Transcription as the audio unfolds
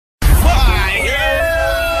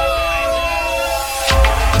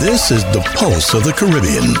This is the Pulse of the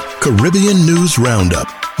Caribbean, Caribbean News Roundup.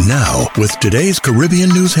 Now, with today's Caribbean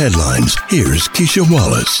news headlines, here's Keisha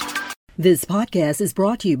Wallace. This podcast is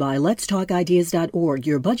brought to you by letstalkideas.org,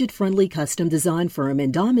 your budget-friendly custom design firm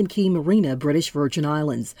in Diamond Key Marina, British Virgin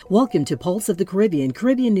Islands. Welcome to Pulse of the Caribbean,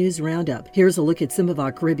 Caribbean News Roundup. Here's a look at some of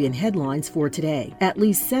our Caribbean headlines for today. At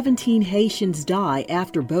least 17 Haitians die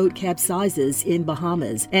after boat capsizes in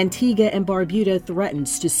Bahamas. Antigua and Barbuda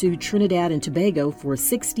threatens to sue Trinidad and Tobago for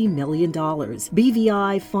 $60 million.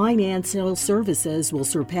 BVI Financial Services will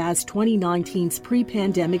surpass 2019's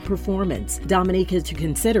pre-pandemic performance. Dominica to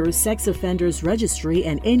consider sex offenders registry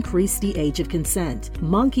and increase the age of consent.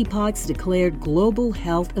 Monkeypox declared global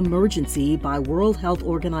health emergency by World Health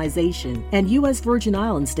Organization, and U.S. Virgin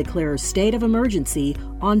Islands declare state of emergency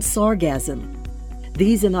on sargassum.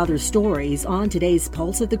 These and other stories on today's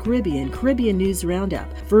Pulse of the Caribbean, Caribbean News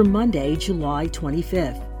Roundup for Monday, July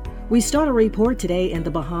 25th. We start a report today in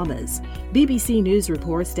the Bahamas. BBC News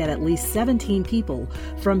reports that at least 17 people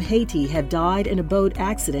from Haiti have died in a boat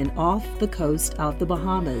accident off the coast of the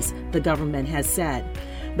Bahamas, the government has said.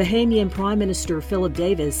 Bahamian Prime Minister Philip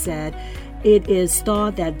Davis said it is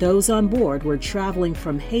thought that those on board were traveling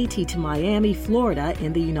from Haiti to Miami, Florida,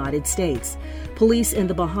 in the United States. Police in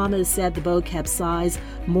the Bahamas said the boat capsized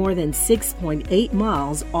more than 6.8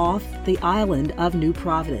 miles off the island of New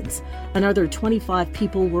Providence. Another 25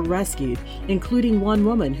 people were rescued, including one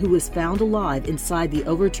woman who was found alive inside the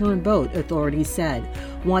overturned boat, authorities said.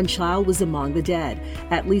 One child was among the dead.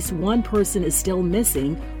 At least one person is still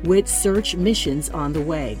missing, with search missions on the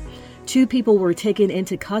way. 2 people were taken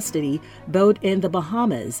into custody, both in the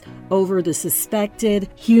Bahamas, over the suspected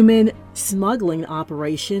human smuggling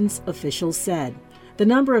operations, officials said. The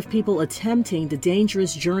number of people attempting the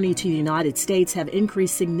dangerous journey to the United States have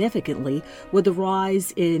increased significantly with the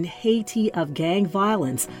rise in Haiti of gang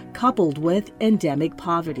violence coupled with endemic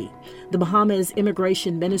poverty. The Bahamas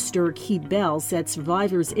Immigration Minister Keith Bell said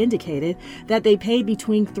survivors indicated that they paid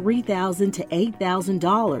between $3,000 to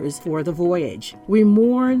 $8,000 for the voyage. We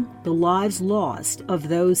mourn the lives lost of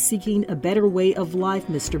those seeking a better way of life,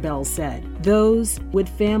 Mr. Bell said. Those with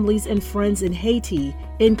families and friends in Haiti,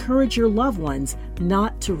 encourage your loved ones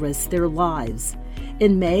not to risk their lives.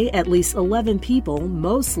 In May, at least 11 people,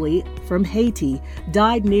 mostly from Haiti,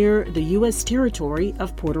 died near the U.S. territory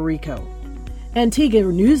of Puerto Rico. Antigua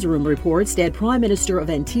Newsroom reports that Prime Minister of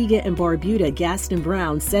Antigua and Barbuda, Gaston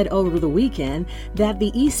Brown, said over the weekend that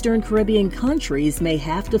the Eastern Caribbean countries may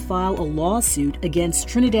have to file a lawsuit against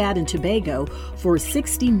Trinidad and Tobago for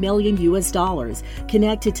 $60 million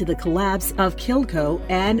connected to the collapse of Kilco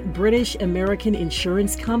and British American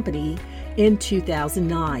Insurance Company in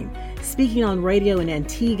 2009. Speaking on radio in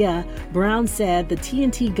Antigua, Brown said the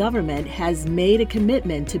TNT government has made a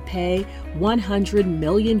commitment to pay $100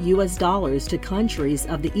 million to countries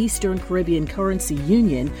of the Eastern Caribbean Currency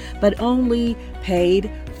Union, but only paid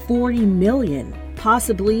 $40 million.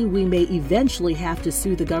 Possibly, we may eventually have to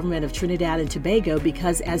sue the government of Trinidad and Tobago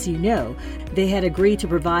because, as you know, they had agreed to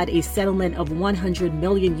provide a settlement of $100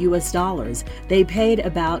 million. They paid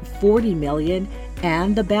about $40 million,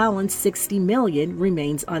 and the balance, $60 million,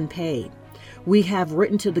 remains unpaid. We have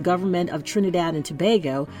written to the government of Trinidad and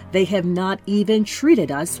Tobago. They have not even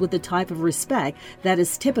treated us with the type of respect that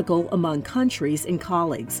is typical among countries and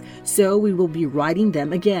colleagues. So we will be writing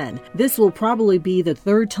them again. This will probably be the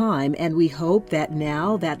 3rd time, and we hope that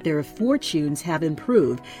now that their fortunes have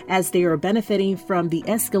improved as they are benefiting from the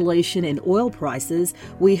escalation in oil prices,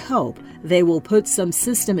 we hope they will put some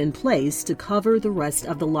system in place to cover the rest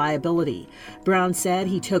of the liability. Brown said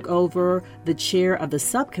he took over the chair of the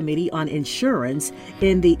subcommittee on insurance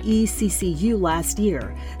in the ECCU last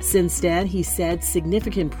year. Since then, he said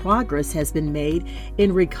significant progress has been made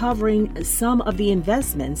in recovering some of the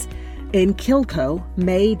investments in Kilco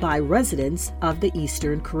made by residents of the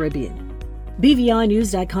Eastern Caribbean.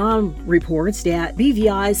 BVInews.com reports that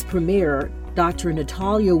BVI's premier, Dr.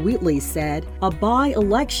 Natalia Wheatley, said a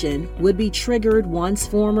by-election would be triggered once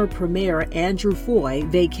former Premier Andrew Foy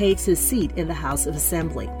vacates his seat in the House of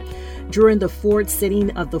Assembly. During the 4th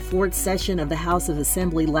sitting of the 4th session of the House of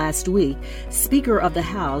Assembly last week, Speaker of the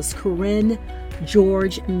House, Corinne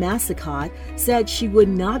George Massicott, said she would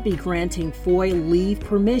not be granting Foy leave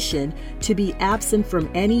permission to be absent from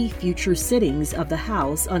any future sittings of the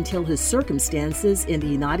House until his circumstances in the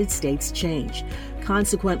United States change.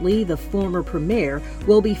 Consequently, the former premier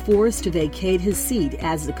will be forced to vacate his seat,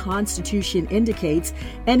 as the Constitution indicates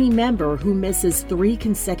any member who misses 3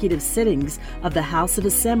 consecutive sittings of the House of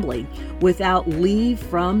Assembly without leave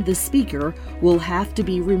from the Speaker will have to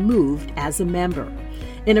be removed as a member.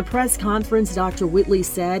 In a press conference, Dr. Whitley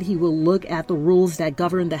said he will look at the rules that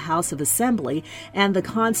govern the House of Assembly and the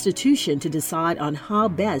Constitution to decide on how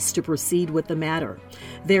best to proceed with the matter.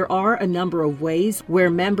 There are a number of ways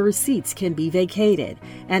where member seats can be vacated,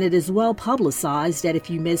 and it is well publicized that if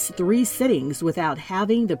you miss 3 sittings without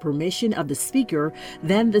having the permission of the Speaker,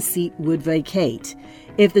 then the seat would vacate.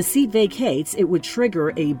 If the seat vacates, it would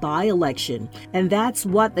trigger a by-election, and that's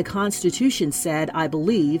what the Constitution said. I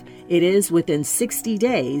believe it is within 60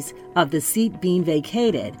 days of the seat being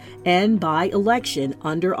vacated, and by-election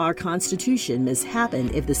under our Constitution must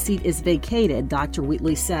happen if the seat is vacated, Dr.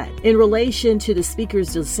 Whitley said. In relation to the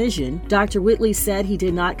Speaker's decision, Dr. Whitley said he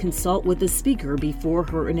did not consult with the Speaker before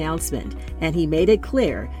her announcement, and he made it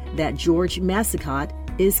clear that George Massicot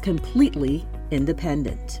is completely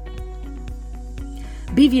independent.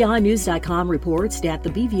 BVInews.com reports that the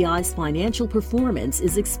BVI's financial performance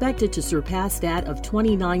is expected to surpass that of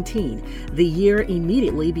 2019, the year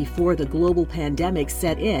immediately before the global pandemic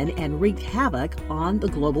set in and wreaked havoc on the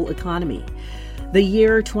global economy. The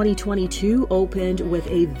year 2022 opened with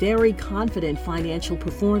a very confident financial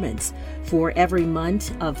performance. For every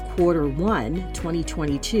month of Q1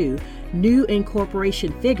 2022, new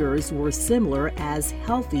incorporation figures were similar as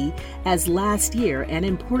healthy as last year and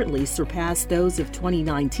importantly surpassed those of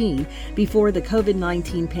 2019 before the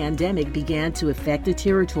COVID-19 pandemic began to affect the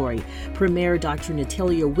territory, Premier Dr.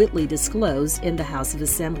 Natalia Whitley disclosed in the House of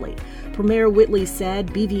Assembly. Premier Whitley said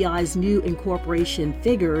BVI's new incorporation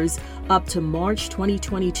figures up to March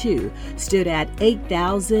 2022 stood at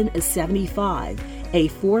 8,075, a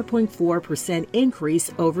 4.4%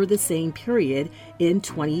 increase over the same period in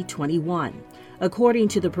 2021. According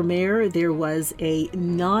to the Premier, there was a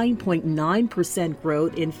 9.9%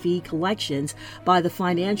 growth in fee collections by the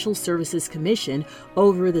Financial Services Commission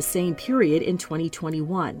over the same period in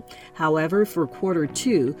 2021. However, for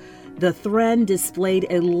Q2, the trend displayed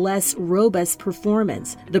a less robust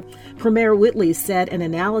performance. The Premier Whitley said an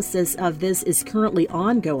analysis of this is currently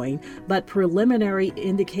ongoing, but preliminary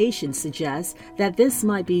indications suggest that this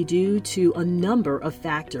might be due to a number of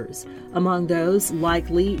factors. Among those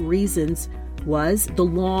likely reasons was the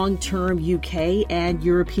long-term UK and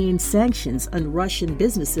European sanctions on Russian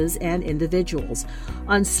businesses and individuals,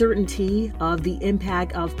 uncertainty of the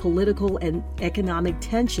impact of political and economic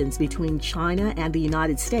tensions between China and the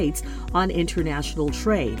United States on international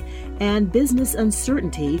trade, and business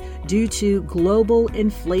uncertainty due to global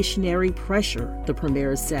inflationary pressure, the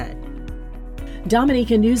Premier said.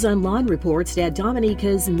 Dominica News Online reports that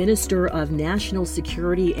Dominica's Minister of National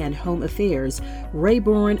Security and Home Affairs,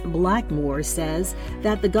 Rayburn Blackmore, says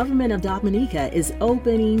that the government of Dominica is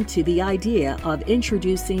opening to the idea of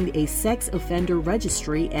introducing a sex offender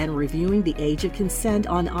registry and reviewing the age of consent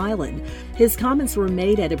on island. His comments were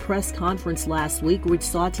made at a press conference last week which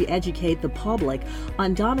sought to educate the public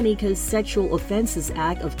on Dominica's Sexual Offenses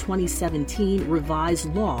Act of 2017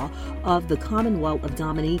 revised law of the Commonwealth of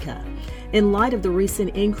Dominica. In light of the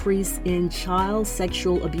recent increase in child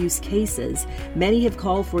sexual abuse cases, many have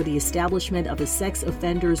called for the establishment of a sex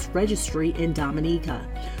offenders registry in Dominica.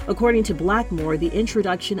 According to Blackmore, the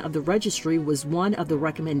introduction of the registry was one of the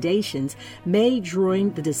recommendations made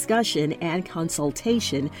during the discussion and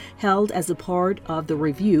consultation held as a part of the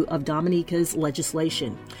review of Dominica's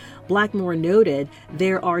legislation. Blackmore noted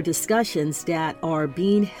there are discussions that are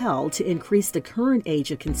being held to increase the current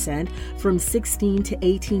age of consent from 16 to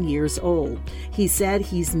 18 years old. He said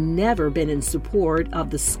he's never been in support of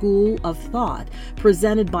the school of thought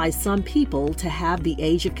presented by some people to have the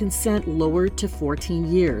age of consent lowered to 14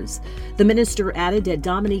 years. The minister added that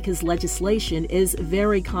Dominica's legislation is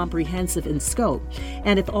very comprehensive in scope,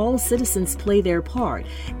 and if all citizens play their part,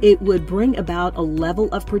 it would bring about a level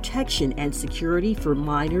of protection and security for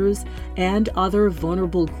minors and other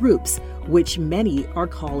vulnerable groups, which many are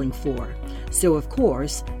calling for. So, of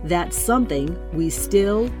course, that's something we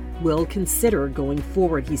still will consider going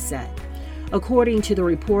forward, he said. According to the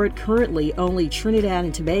report, currently only Trinidad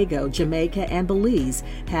and Tobago, Jamaica, and Belize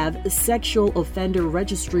have sexual offender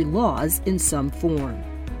registry laws in some form.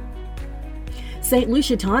 St.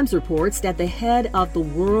 Lucia Times reports that the head of the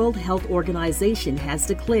World Health Organization has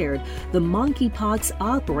declared the monkeypox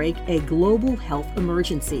outbreak a global health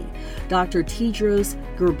emergency. Dr. Tedros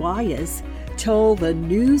Ghebreyesus told the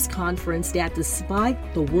news conference that despite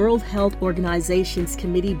the World Health Organization's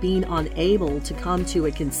committee being unable to come to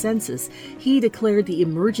a consensus, he declared the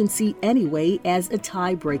emergency anyway as a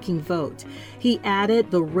tie-breaking vote. He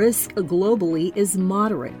added the risk globally is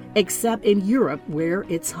moderate, except in Europe where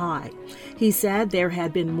it's high. He said there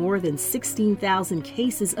had been more than 16,000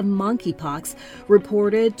 cases of monkeypox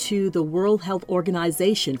reported to the World Health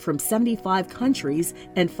Organization from 75 countries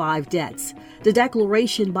and 5 deaths. The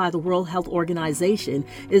declaration by the World Health Organization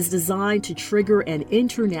is designed to trigger an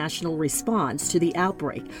international response to the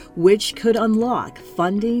outbreak, which could unlock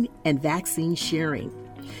funding and vaccine sharing.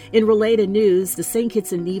 In related news, the St.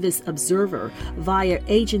 Kitts and Nevis Observer via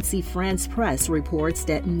agency France Presse reports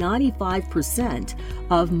that 95%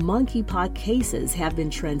 of monkeypox cases have been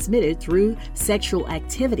transmitted through sexual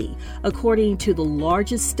activity, according to the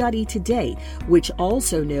largest study to date, which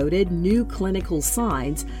also noted new clinical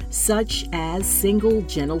signs such as single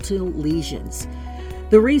genital lesions.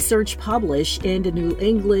 The research published in the New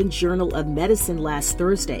England Journal of Medicine last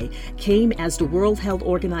Thursday came as the World Health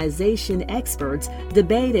Organization experts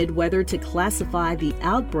debated whether to classify the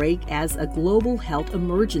outbreak as a global health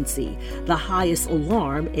emergency, the highest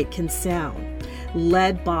alarm it can sound.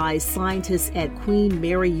 Led by scientists at Queen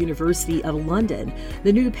Mary University of London,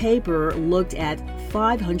 the new paper looked at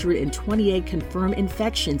 528 confirmed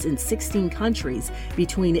infections in 16 countries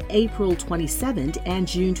between April 27 and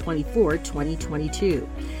June 24, 2022.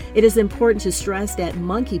 It is important to stress that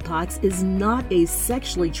monkeypox is not a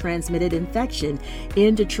sexually transmitted infection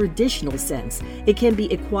in the traditional sense. It can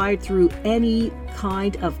be acquired through any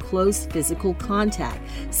kind of close physical contact,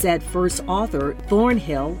 said first author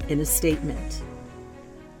Thornhill in a statement.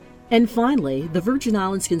 And finally, the Virgin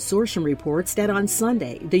Islands Consortium reports that on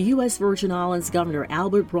Sunday, the U.S. Virgin Islands Governor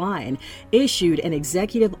Albert Bryan issued an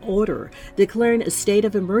executive order declaring a state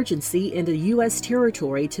of emergency in the U.S.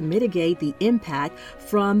 territory to mitigate the impact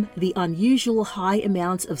from the unusual high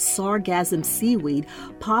amounts of sargassum seaweed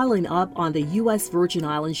piling up on the U.S. Virgin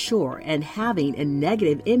Islands shore and having a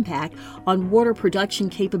negative impact on water production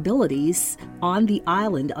capabilities on the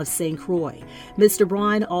island of St. Croix. Mr.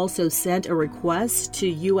 Bryan also sent a request to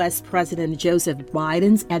U.S. President Joseph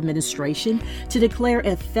Biden's administration to declare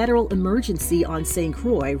a federal emergency on St.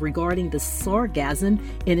 Croix regarding the sargassum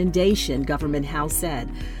inundation, Government House said.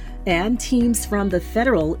 And teams from the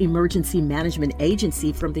Federal Emergency Management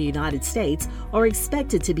Agency from the United States are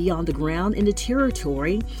expected to be on the ground in the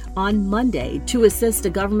territory on Monday to assist the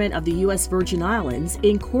government of the U.S. Virgin Islands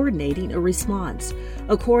in coordinating a response.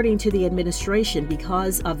 According to the administration,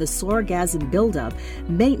 because of the sargassum buildup,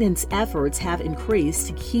 maintenance efforts have increased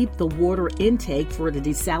to keep the water intake for the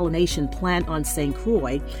desalination plant on St.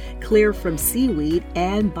 Croix clear from seaweed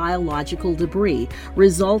and biological debris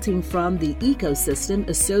resulting from the ecosystem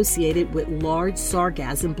associated with large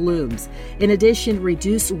sargassum blooms. In addition,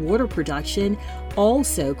 reduced water production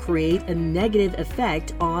also create a negative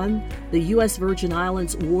effect on the U.S. Virgin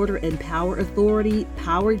Islands Water and Power Authority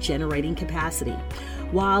power generating capacity.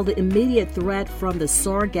 While the immediate threat from the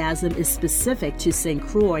sargassum is specific to St.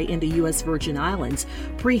 Croix in the U.S. Virgin Islands,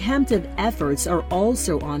 preemptive efforts are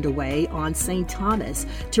also underway on St. Thomas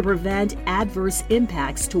to prevent adverse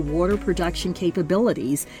impacts to water production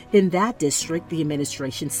capabilities in that district, the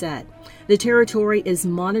administration said. The territory is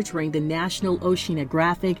monitoring the National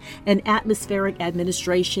Oceanographic and Atmospheric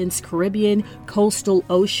Administration's Caribbean Coastal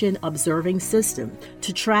Ocean Observing System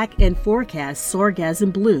to track and forecast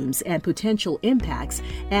sargassum blooms and potential impacts,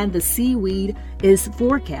 and the seaweed is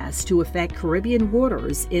forecast to affect Caribbean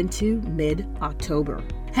waters into mid-October.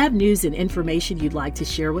 Have news and information you'd like to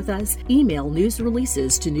share with us? Email news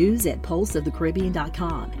releases to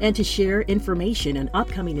news@pulseofthecaribbean.com. And to share information on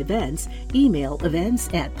upcoming events, email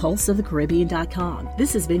events@pulseofthecaribbean.com.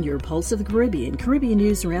 This has been your Pulse of the Caribbean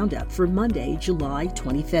News Roundup for Monday, July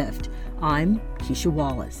 25th. I'm Keisha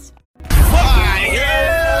Wallace.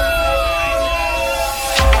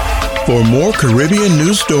 For more Caribbean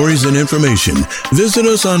news stories and information, visit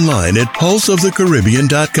us online at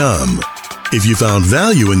pulseofthecaribbean.com. If you found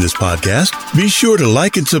value in this podcast, be sure to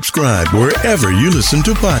like and subscribe wherever you listen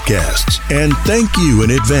to podcasts. And thank you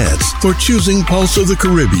in advance for choosing Pulse of the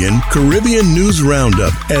Caribbean News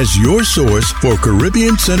Roundup as your source for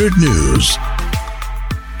Caribbean-centered news.